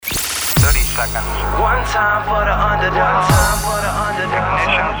seconds. One time for the underdog.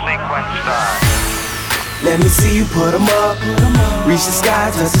 Ignition sequence start. Let me see you put 'em up. Reach the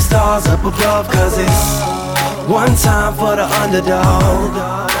sky, touch the stars up above. Cause it's one time for the underdog.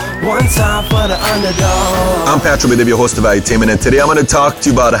 One time for the underdog. I'm Patrick Bedivia, host of Valuetainment, and today I'm going to talk to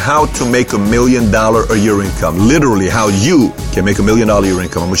you about how to make $1 million a year income. Literally, how you can make $1 million a year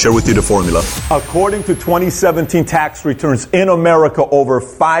income. I'm going to share with you the formula. According to 2017 tax returns in America, over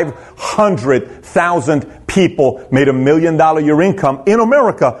 500,000 people made $1 million a year income. In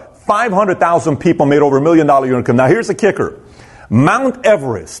America, 500,000 people made over $1 million a year income. Now, here's the kicker. Mount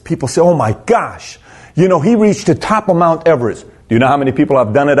Everest, people say, oh my gosh, you know, he reached the top of Mount Everest. Do you know how many people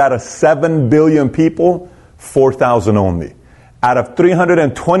have done it out of 7 billion people? 4,000 only. Out of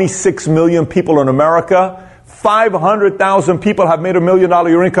 326 million people in America, 500,000 people have made $1 million a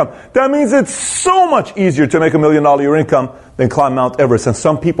year income. That means it's so much easier to make $1 million a year income than climb Mount Everest. And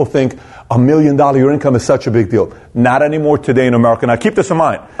some people think $1 million a year income is such a big deal. Not anymore today in America. Now keep this in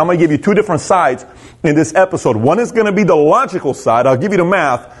mind. I'm going to give you two different sides in this episode. One is going to be the logical side. I'll give you the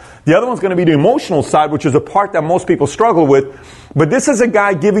math. The other one's going to be the emotional side, which is a part that most people struggle with. But this is a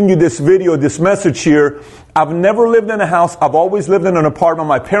guy giving you this video, this message here. I've never lived in a house. I've always lived in an apartment.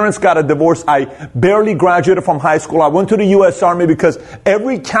 My parents got a divorce. I barely graduated from high school. I went to the U.S. Army because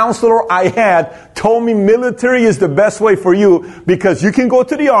every counselor I had told me military is the best way for you because you can go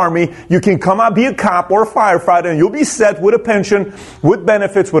to the Army, you can come out, be a cop or a firefighter, and you'll be set with a pension, with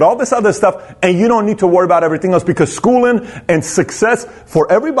benefits, with all this other stuff, and you don't need to worry about everything else because schooling and success for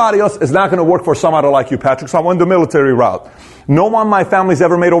everybody else is not going to work for somebody like you, Patrick. So I went the military route. No one in my family's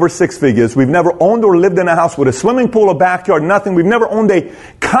ever made over 6 figures. We've never owned or lived in a house with a swimming pool, a backyard, nothing. We've never owned a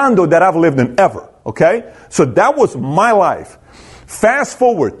condo that I've lived in ever. Okay? So that was my life. Fast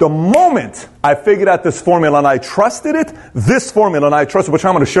forward, the moment I figured out this formula and I trusted it, which I'm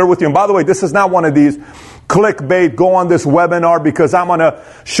going to share with you. And by the way, this is not one of these clickbait, go on this webinar because I'm going to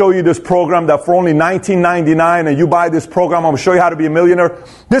show you this program that for only $19.99 and you buy this program, I'm going to show you how to be a millionaire.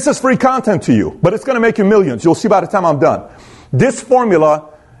 This is free content to you, but it's going to make you millions. You'll see by the time I'm done. This formula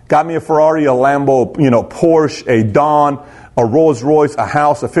got me a Ferrari, a Lambo, Porsche, a Dawn, a Rolls Royce, a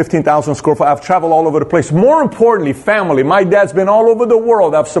house, a 15,000 square foot. I've traveled all over the place. More importantly, family. My dad's been all over the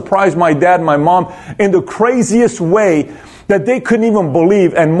world. I've surprised my dad and my mom in the craziest way that they couldn't even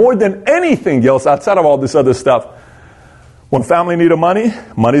believe. And more than anything else, outside of all this other stuff, when family needed money,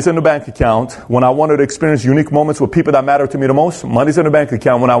 money's in the bank account. When I wanted to experience unique moments with people that matter to me the most, money's in the bank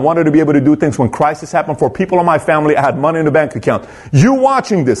account. When I wanted to be able to do things when crisis happened for people in my family, I had money in the bank account. You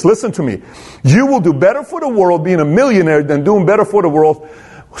watching this, listen to me. You will do better for the world being a millionaire than doing better for the world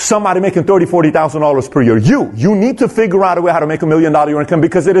somebody making $30,000, $40,000 per year. You need to figure out a way how to make $1 million a year income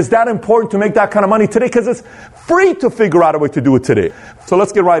because it is that important to make that kind of money today because it's free to figure out a way to do it today. So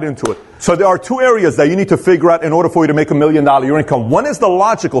let's get right into it. So there are two areas that you need to figure out in order for you to make $1 million a year income. One is the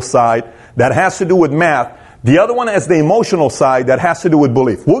logical side that has to do with math. The other one is the emotional side that has to do with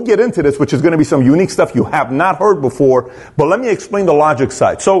belief. We'll get into this, which is going to be some unique stuff you have not heard before, but let me explain the logic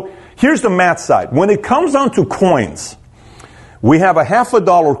side. So here's the math side. When it comes down to coins, we have a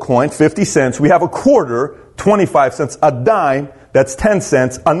 $50 coin, 50 cents. We have a quarter, 25 cents. A dime, that's 10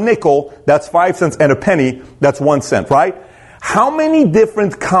 cents. A nickel, that's 5 cents. And a penny, that's 1 cent, right? How many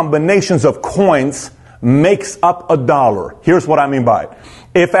different combinations of coins makes up a dollar? Here's what I mean by it.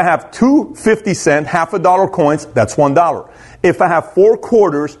 If I have two 50-cent, $50 coins, that's $1. If I have 4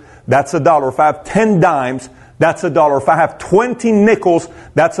 quarters, that's $1. If I have 10 dimes, that's $1. If I have 20 nickels,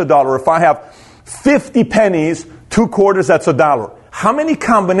 that's $1. If I have 50 pennies, 2 quarters, that's $1. How many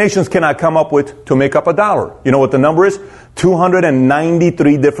combinations can I come up with to make up $1? You know what the number is?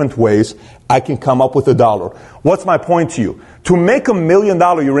 293 different ways I can come up with $1. What's my point to you? To make $1 million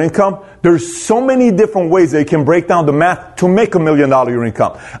your income, there's so many different ways that you can break down the math to make $1 million your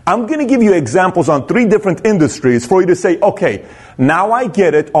income. I'm going to give you examples on 3 different industries for you to say, okay, now I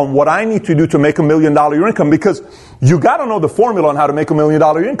get it on what I need to do to make $1 million your income because you got to know the formula on how to make $1 million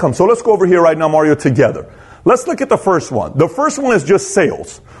your income. So let's go over here right now, Mario, together. Let's look at the first one. The first one is just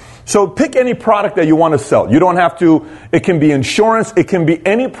sales. So pick any product that you want to sell. You don't have to, it can be insurance, it can be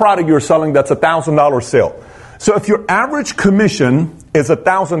any product you're selling that's $1,000 sale. So if your average commission is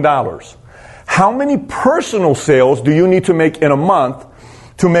 $1,000, how many personal sales do you need to make in a month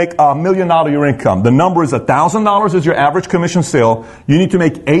to make $1 million your income? The number is $1,000 is your average commission sale. You need to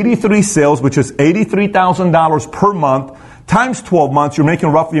make 83 sales, which is $83,000 per month. Times 12 months, you're making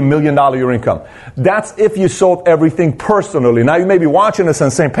roughly $1 million your income. That's if you sold everything personally. Now you may be watching this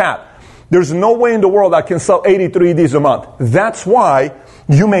and saying, Pat, there's no way in the world I can sell 83 of these a month. That's why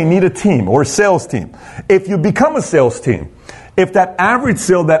you may need a team or a sales team. If you become a sales team, If that average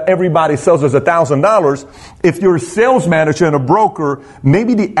sale that everybody sells is $1,000, if you're a sales manager and a broker,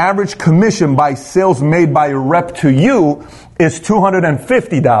 maybe the average commission by sales made by a rep to you is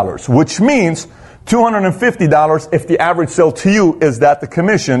 $250, which means $250 if the average sale to you is that the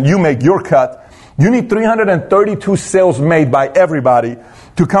commission, you make your cut. You need 332 sales made by everybody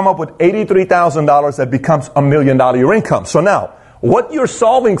to come up with $83,000 that becomes $1 million your income. So now, what you're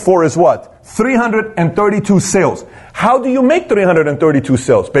solving for is what? 332 sales. How do you make 332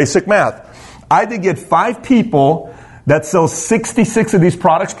 sales? Basic math. Either get 5 people that sell 66 of these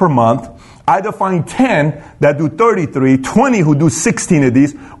products per month, either find 10 that do 33, 20 who do 16 of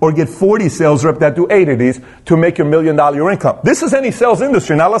these, or get 40 sales reps that do 8 of these to make your $1 million your income. This is any sales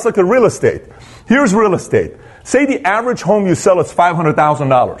industry. Now let's look at real estate. Here's real estate. Say the average home you sell is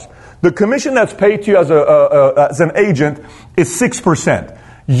 $500,000. The commission that's paid to you as an agent is 6%.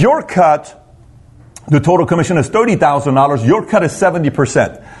 Your cut, the total commission is $30,000. Your cut is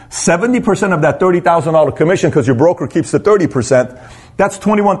 70%. 70% of that $30,000 commission, because your broker keeps the 30%, that's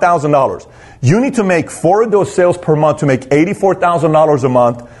 $21,000. You need to make 4 of those sales per month to make $84,000 a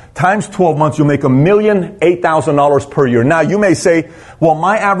month. Times 12 months, you'll make $1,008,000 per year. Now, you may say, well,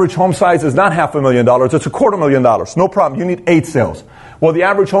 my average home size is not $500,000. It's $250,000. No problem. You need 8 sales. Well, the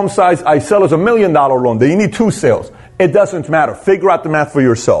average home size I sell is $1 million loan. Then you need 2 sales. It doesn't matter. Figure out the math for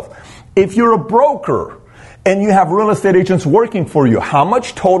yourself. If you're a broker and you have real estate agents working for you, how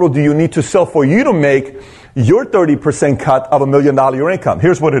much total do you need to sell for you to make your 30% cut of $1 million your income?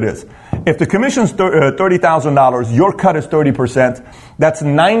 Here's what it is. If the commission's $30,000, your cut is 30%, that's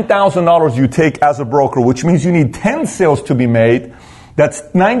 $9,000 you take as a broker, which means you need 10 sales to be made. That's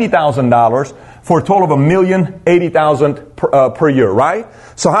 $90,000 for a total of $1,080,000 per year, right?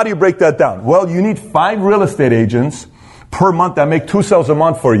 So how do you break that down? Well, you need 5 real estate agents per month that make 2 sales a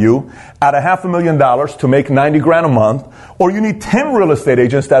month for you at $500,000 to make $90,000 a month, or you need 10 real estate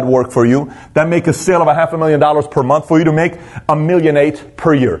agents that work for you that make a sale of $500,000 per month for you to make $1,008,000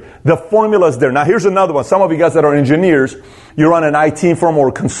 per year. The formula is there. Now here's another one. Some of you guys that are engineers, you run an IT firm or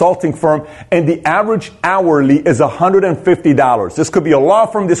a consulting firm, and the average hourly is $150. This could be a law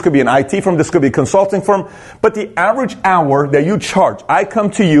firm, this could be an IT firm, this could be a consulting firm, but the average hour that you charge, I come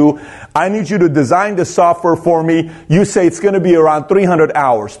to you, I need you to design the software for me. You say it's going to be around 300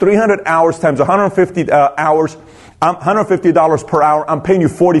 hours. 300 hours times 150 hours, $150 per hour. I'm paying you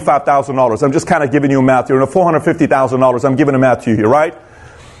 $45,000. I'm just kind of giving you a math here. $450,000. I'm giving a math to you here, right?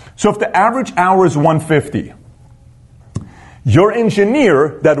 So if the average hour is 150, your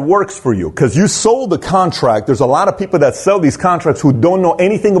engineer that works for you, because you sold the contract, there's a lot of people that sell these contracts who don't know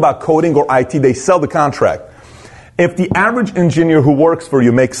anything about coding or IT. They sell the contract. If the average engineer who works for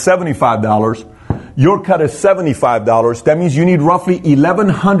you makes $75, your cut is $75. That means you need roughly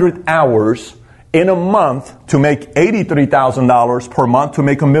 1,100 hours in a month to make $83,000 per month to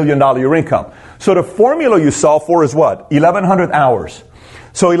make $1 million your income. So the formula you solve for is what? 1,100 hours.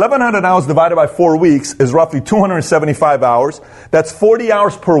 So 1,100 hours divided by 4 weeks is roughly 275 hours. That's 40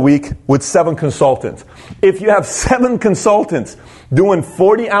 hours per week with 7 consultants. If you have 7 consultants doing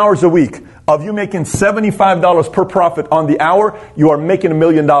 40 hours a week of you making $75 per profit on the hour, you are making $1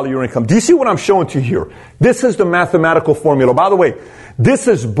 million your income. Do you see what I'm showing to you here? This is the mathematical formula. By the way, this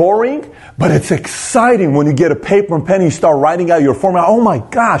is boring, but it's exciting when you get a paper and pen and you start writing out your formula. Oh my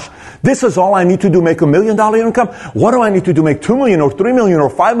gosh, this is all I need to do, make $1 million income. What do I need to do, make $2 million or $3 million or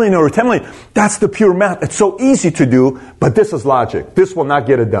 $5 million or $10 million? That's the pure math. It's so easy to do, but this is logic. This will not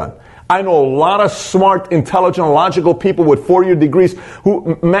get it done. I know a lot of smart, intelligent, logical people with 4-year degrees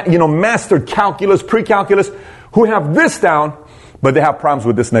who, mastered calculus, pre-calculus, who have this down, but they have problems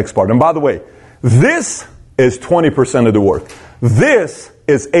with this next part. And by the way, this is 20% of the work. This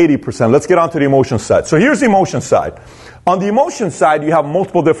is 80%. Let's get on to the emotion side. So here's the emotion side. On the emotion side, you have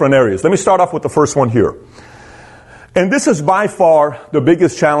multiple different areas. Let me start off with the first one here. And this is by far the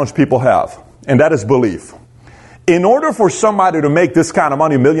biggest challenge people have, and that is belief. In order for somebody to make this kind of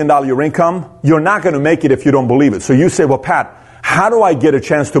money, $1 million your income, you're not going to make it if you don't believe it. So you say, well, Pat, how do I get a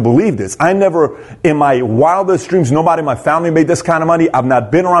chance to believe this? I never, in my wildest dreams, nobody in my family made this kind of money. I've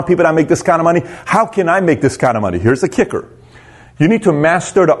not been around people that make this kind of money. How can I make this kind of money? Here's the kicker. You need to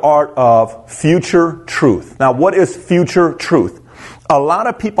master the art of future truth. Now, what is future truth? A lot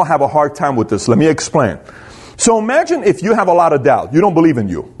of people have a hard time with this. Let me explain. So imagine if you have a lot of doubt. You don't believe in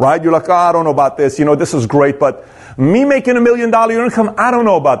you, right? You're like, oh, I don't know about this. This is great, but me making $1 million income, I don't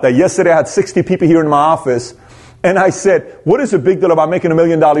know about that. Yesterday I had 60 people here in my office, and I said, what is the big deal about making $1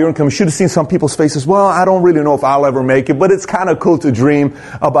 million income? You should have seen some people's faces. Well, I don't really know if I'll ever make it, but it's kind of cool to dream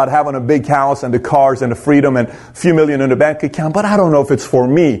about having a big house and the cars and the freedom and a few million in the bank account, but I don't know if it's for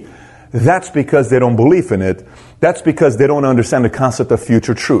me. that's because they don't believe in it. That's because they don't understand the concept of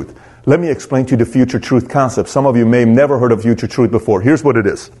future truth. Let me explain to you the future truth concept. Some of you may have never heard of future truth before. Here's what it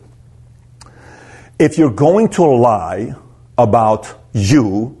is. If you're going to lie about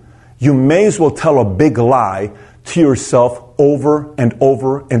you may as well tell a big lie to yourself over and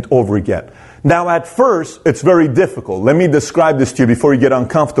over and over again. Now, at first, it's very difficult. Let me describe this to you before you get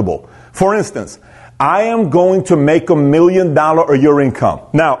uncomfortable. For instance, I am going to make $1 million a year income.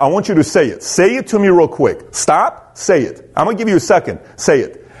 Now, I want you to say it. Say it to me real quick. Stop. Say it. I'm going to give you a second. Say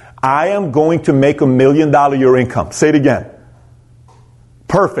it. I am going to make $1 million a year income. Say it again.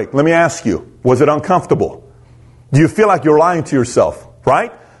 Perfect. Let me ask you, was it uncomfortable? Do you feel like you're lying to yourself,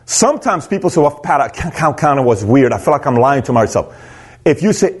 right? Sometimes people say, well, Pat, I kind of was weird. I feel like I'm lying to myself. If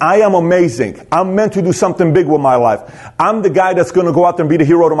you say, I am amazing, I'm meant to do something big with my life, I'm the guy that's going to go out there and be the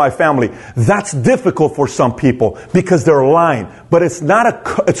hero to my family, that's difficult for some people because they're lying. But it's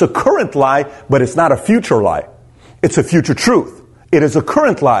a current lie, but it's not a future lie. It's a future truth. It is a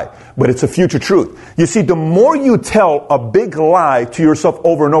current lie, but it's a future truth. You see, the more you tell a big lie to yourself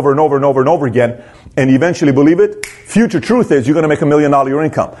over and over and over and over and over again, and eventually believe it, future truth is you're going to make $1 million a year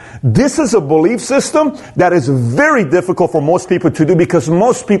income. This is a belief system that is very difficult for most people to do because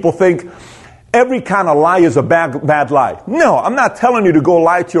most people think every kind of lie is a bad lie. No, I'm not telling you to go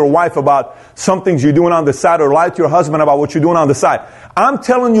lie to your wife about some things you're doing on the side or lie to your husband about what you're doing on the side. I'm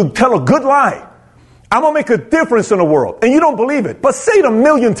telling you, tell a good lie. I'm going to make a difference in the world. And you don't believe it. But say it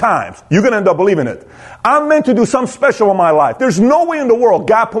 1,000,000 times. You're going to end up believing it. I'm meant to do something special in my life. There's no way in the world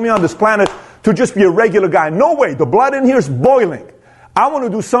God put me on this planet to just be a regular guy. No way. The blood in here is boiling. I want to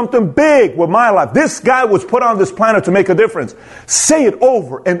do something big with my life. This guy was put on this planet to make a difference. Say it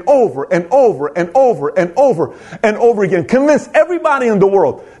over and over and over and over and over and over again. Convince everybody in the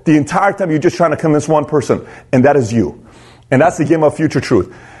world. The entire time you're just trying to convince one person. And that is you. And that's the game of future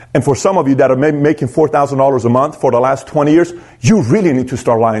truth. And for some of you that are making $4,000 a month for the last 20 years, you really need to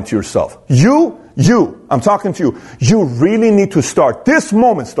start lying to yourself. I'm talking to you. You really need to start this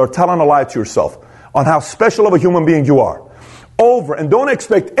moment, start telling a lie to yourself on how special of a human being you are. Over, and don't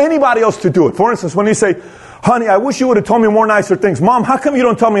expect anybody else to do it. For instance, when you say, honey, I wish you would have told me more nicer things. Mom, how come you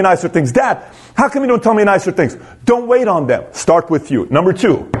don't tell me nicer things? Dad, how come you don't tell me nicer things? Don't wait on them. Start with you. Number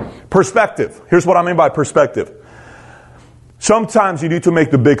 2, perspective. Here's what I mean by perspective. Sometimes you need to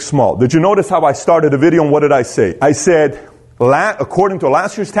make the big small. Did you notice how I started the video and what did I say? I said, according to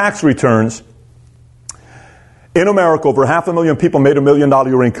last year's tax returns, in America, over 500,000 people made $1 million a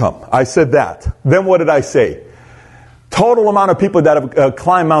year income. I said that. Then what did I say? Total amount of people that have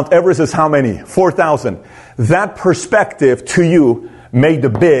climbed Mount Everest is how many? 4,000. That perspective to you made the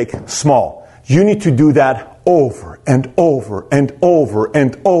big small. You need to do that over and over and over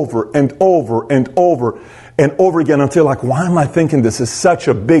and over and over and over and over again until like, why am I thinking this is such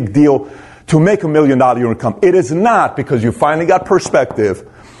a big deal to make $1 million a year income? It is not, because you finally got perspective.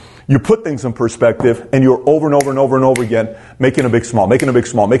 You put things in perspective and you're over and over and over and over again making a big small, making a big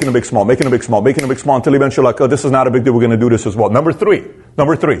small, making a big small, making a big small, making a big small until eventually like, oh, this is not a big deal. We're going to do this as well. Number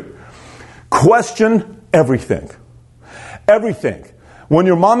three, question everything. Everything. When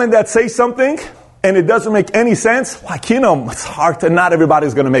your mom and dad say something and it doesn't make any sense, like, it's hard to, not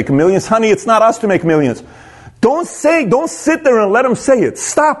everybody's going to make millions. Honey, it's not us to make millions. Don't sit there and let them say it.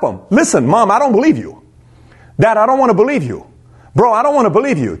 Stop them. Listen, Mom, I don't believe you. Dad, I don't want to believe you. Bro, I don't want to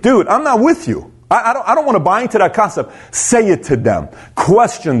believe you. Dude, I'm not with you. I don't want to buy into that concept. Say it to them.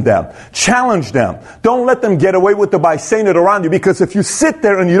 Question them. Challenge them. Don't let them get away with it by saying it around you, because if you sit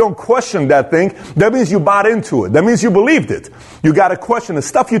there and you don't question that thing, that means you bought into it. That means you believed it. You got to question the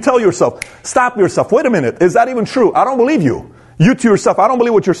stuff you tell yourself. Stop yourself. Wait a minute. Is that even true? I don't believe you. You to yourself, I don't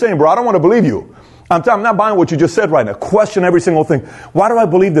believe what you're saying, bro. I don't want to believe you. I'm not buying what you just said right now. Question every single thing. Why do I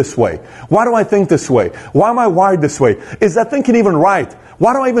believe this way? Why do I think this way? Why am I wired this way? Is that thinking even right?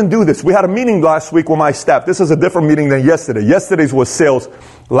 Why do I even do this? We had a meeting last week with my staff. This is a different meeting than yesterday. Yesterday's was sales.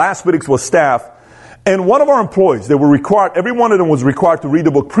 Last week's was staff. And one of our employees, every one of them was required to read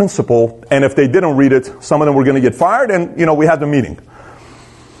the book Principle. And if they didn't read it, some of them were going to get fired. And, we had the meeting.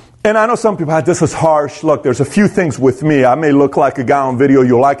 And I know some people, this is harsh. Look, there's a few things with me. I may look like a guy on video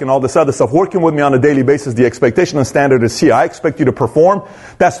you like and all this other stuff. Working with me on a daily basis, the expectation and standard is here. I expect you to perform.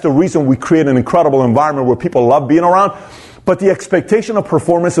 That's the reason we create an incredible environment where people love being around. But the expectation of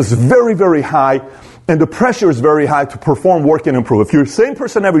performance is very, very high. And the pressure is very high to perform, work, and improve. If you're the same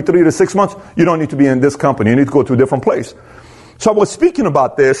person every 3 to 6 months, you don't need to be in this company. You need to go to a different place. So I was speaking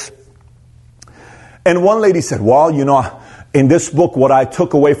about this. And one lady said, well, in this book, what I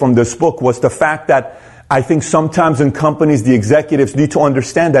took away from this book was the fact that I think sometimes in companies, the executives need to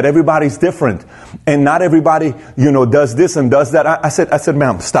understand that everybody's different. And not everybody, does this and does that. I said,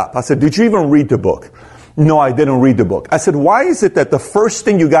 ma'am, stop. I said, did you even read the book? No, I didn't read the book. I said, why is it that the first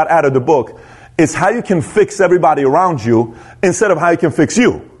thing you got out of the book is how you can fix everybody around you instead of how you can fix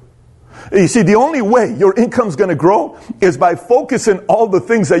you? You see, the only way your income's going to grow is by focusing all the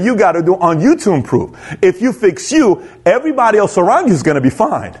things that you got to do on you to improve. If you fix you, everybody else around you is going to be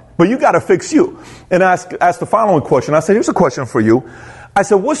fine. But you got to fix you. And I asked the following question. I said, here's a question for you. I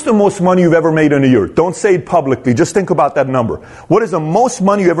said, what's the most money you've ever made in a year? Don't say it publicly. Just think about that number. What is the most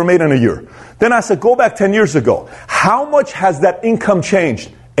money you ever made in a year? Then I said, go back 10 years ago. How much has that income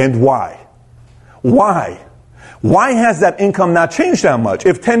changed and why? Why? Why has that income not changed that much?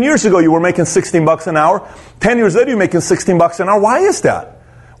 If 10 years ago you were making $16 an hour, 10 years later you're making $16 an hour, why is that?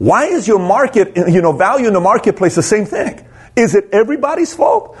 Why is your market, value in the marketplace the same thing? Is it everybody's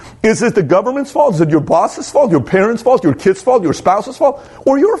fault? Is it the government's fault? Is it your boss's fault, your parents' fault, your kid's fault, your spouse's fault,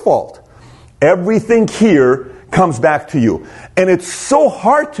 or your fault? Everything here comes back to you. And it's so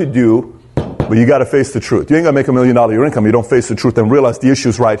hard to do, but you got to face the truth. You ain't going to make $1 million your income. You don't face the truth and realize the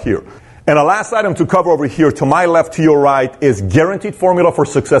issue's right here. And the last item to cover over here, to my left, to your right, is guaranteed formula for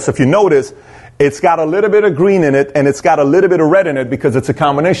success. If you notice, it's got a little bit of green in it, and it's got a little bit of red in it because it's a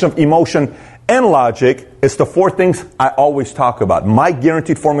combination of emotion and logic. It's the 4 things I always talk about. My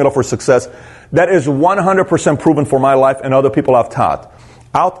guaranteed formula for success that is 100% proven for my life and other people I've taught.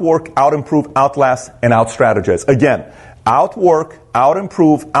 Outwork, out-improve, outlast, and out-strategize. Again, outwork,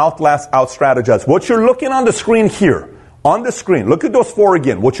 out-improve, outlast, out-strategize. What you're looking on the screen here, on the screen, look at those 4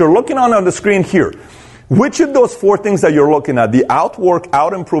 again. What you're looking on the screen here, which of those 4 things that you're looking at, the outwork,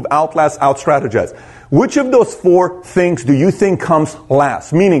 out-improve, outlast, out-strategize, which of those 4 things do you think comes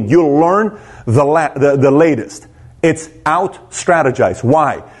last? Meaning you'll learn the latest. It's out-strategize.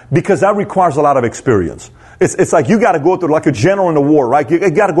 Why? Because that requires a lot of experience. It's like you got to go through, like a general in a war, right? You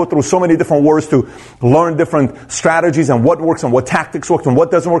got to go through so many different wars to learn different strategies and what works and what tactics work and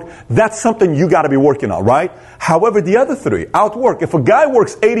what doesn't work. That's something you got to be working on, right? However, the other 3, outwork. If a guy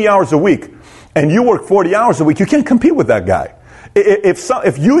works 80 hours a week and you work 40 hours a week, you can't compete with that guy.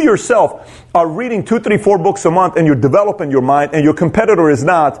 If you yourself are reading 2, 3, 4 books a month and you're developing your mind and your competitor is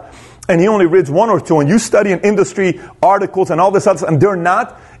not, and he only reads 1 or 2, and you study in industry articles and all this other stuff, and they're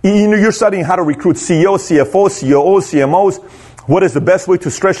not, you're studying how to recruit CEOs, CFOs, COOs, CMOs. What is the best way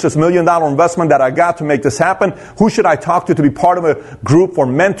to stretch this $1 million investment that I got to make this happen? Who should I talk to be part of a group for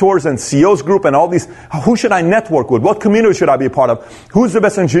mentors and CEOs group and all these? Who should I network with? What community should I be a part of? Who's the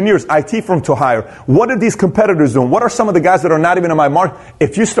best engineers, IT firm to hire? What are these competitors doing? What are some of the guys that are not even in my market?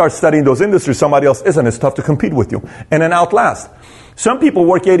 If you start studying those industries, somebody else isn't. It's tough to compete with you. And then outlast. Some people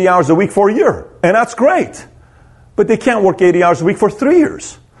work 80 hours a week for a year, and that's great. But they can't work 80 hours a week for 3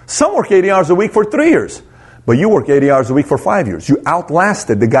 years. Some work 80 hours a week for 3 years. But you work 80 hours a week for 5 years. You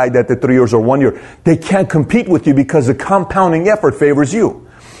outlasted the guy that did 3 years or 1 year. They can't compete with you because the compounding effort favors you.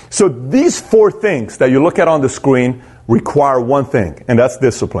 So these 4 things that you look at on the screen require one thing, and that's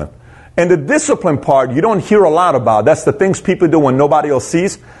discipline. And the discipline part, you don't hear a lot about. That's the things people do when nobody else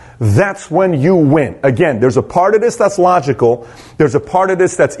sees. That's when you win. Again, there's a part of this that's logical. There's a part of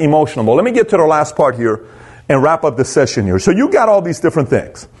this that's emotional. Well, let me get to the last part here and wrap up the session here. So you got all these different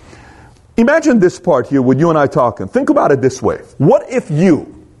things. Imagine this part here with you and I talking. Think about it this way. What if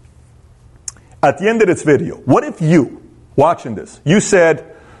you, at the end of this video, what if you, watching this, you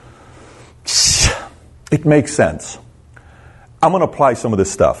said, it makes sense. I'm going to apply some of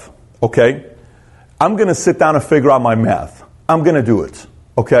this stuff, okay? I'm going to sit down and figure out my math. I'm going to do it,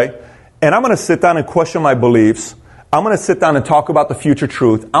 okay? And I'm going to sit down and question my beliefs. I'm going to sit down and talk about the future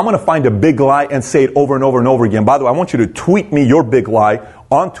truth. I'm going to find a big lie and say it over and over and over again. By the way, I want you to tweet me your big lie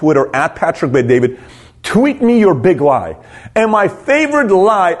on Twitter at Patrick Bet-David. Tweet me your big lie. And my favorite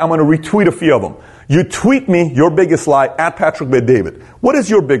lie, I'm going to retweet a few of them. You tweet me your biggest lie at Patrick Bet-David. What is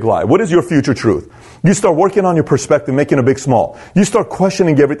your big lie? What is your future truth? You start working on your perspective, making it big small. You start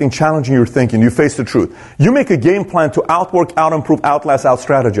questioning everything, challenging your thinking. You face the truth. You make a game plan to outwork, out-improve, outlast,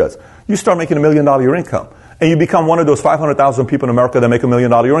 out-strategize. You start making $1 million your income. And you become one of those 500,000 people in America that make $1 million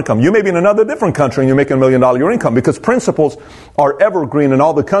your income. You may be in another different country and you're making $1 million your income because principles are evergreen in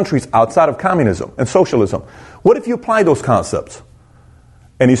all the countries outside of communism and socialism. What if you apply those concepts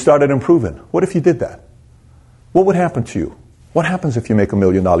and you started improving? What if you did that? What would happen to you? What happens if you make $1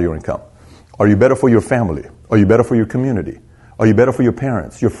 million your income? Are you better for your family? Are you better for your community? Are you better for your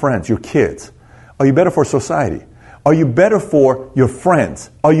parents, your friends, your kids? Are you better for society? Are you better for your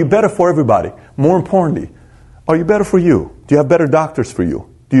friends? Are you better for everybody? More importantly, are you better for you? Do you have better doctors for you?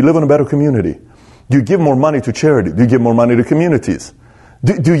 Do you live in a better community? Do you give more money to charity? Do you give more money to communities?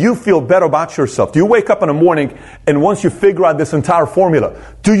 Do you feel better about yourself? Do you wake up in the morning and once you figure out this entire formula,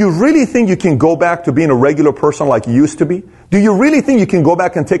 do you really think you can go back to being a regular person like you used to be? Do you really think you can go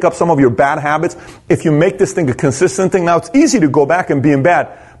back and take up some of your bad habits if you make this thing a consistent thing? Now, it's easy to go back and being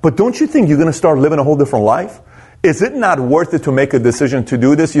bad, but don't you think you're going to start living a whole different life? Is it not worth it to make a decision to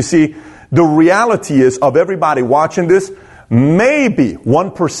do this? You see, the reality is of everybody watching this, maybe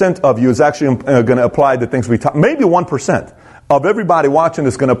 1% of you is actually going to apply the things we talk. Maybe 1% of everybody watching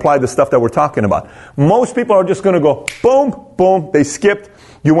this is going to apply the stuff that we're talking about. Most people are just going to go, boom, boom, they skipped.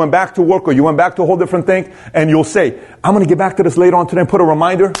 You went back to work or you went back to a whole different thing, and you'll say, I'm going to get back to this later on today and put a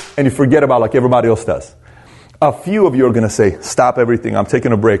reminder, and you forget about it like everybody else does. A few of you are going to say, stop everything. I'm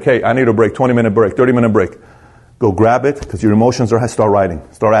taking a break. Hey, I need a break, 20-minute break, 30-minute break. Go grab it because your emotions are, start writing,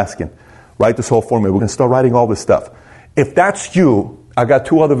 start asking. Write this whole formula. We're going to start writing all this stuff. If that's you, I got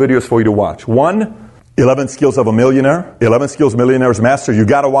 2 other videos for you to watch. One, 11 Skills of a Millionaire, 11 Skills Millionaires Master. You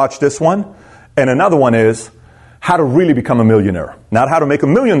got to watch this one. And another one is how to really become a millionaire. Not how to make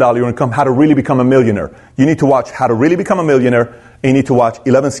 $1 million income, how to really become a millionaire. You need to watch How to Really Become a Millionaire, and you need to watch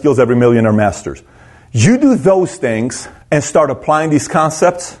 11 Skills Every Millionaire Masters. You do those things and start applying these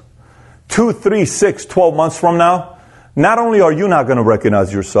concepts 2, 3, 6, 12 months from now. Not only are you not going to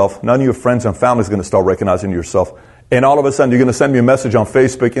recognize yourself, none of your friends and family is going to start recognizing yourself. And all of a sudden, you're going to send me a message on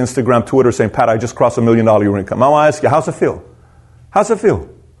Facebook, Instagram, Twitter saying, Pat, I just crossed $1 million income. I want to ask you, how's it feel? How's it feel?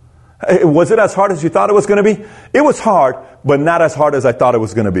 Was it as hard as you thought it was going to be? It was hard, but not as hard as I thought it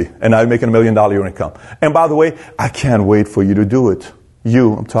was going to be. And I'm making $1 million income. And by the way, I can't wait for you to do it.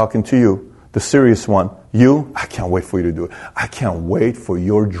 You, I'm talking to you, the serious one. You, I can't wait for you to do it. I can't wait for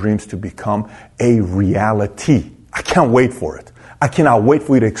your dreams to become a reality. I can't wait for it. I cannot wait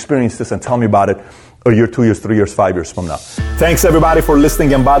for you to experience this and tell me about it a year, 2 years, 3 years, 5 years from now. Thanks everybody for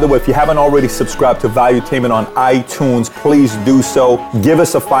listening. And by the way, if you haven't already subscribed to Valuetainment on iTunes, please do so. Give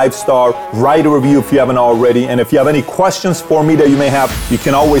us a 5-star, write a review if you haven't already. And if you have any questions for me that you may have, you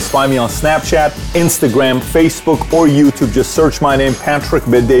can always find me on Snapchat, Instagram, Facebook, or YouTube. Just search my name, Patrick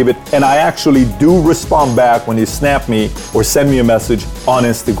Bet-David. And I actually do respond back when you snap me or send me a message on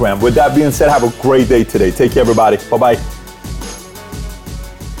Instagram. With that being said, have a great day today. Take care, everybody. Bye-bye.